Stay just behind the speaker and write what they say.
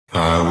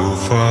will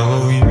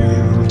follow you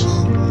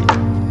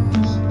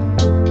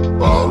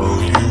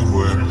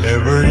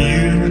wherever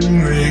you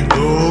may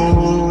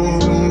go.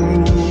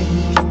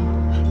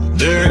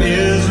 There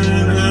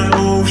isn't an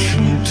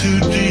ocean too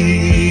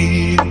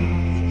deep,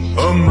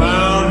 a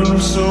mountain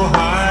so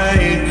high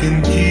it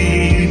can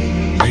keep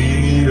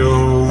me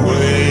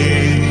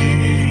away.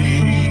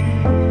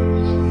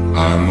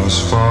 I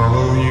must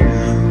follow you.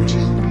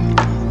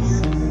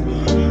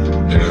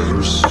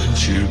 Ever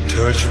since you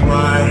touched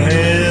my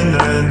hand,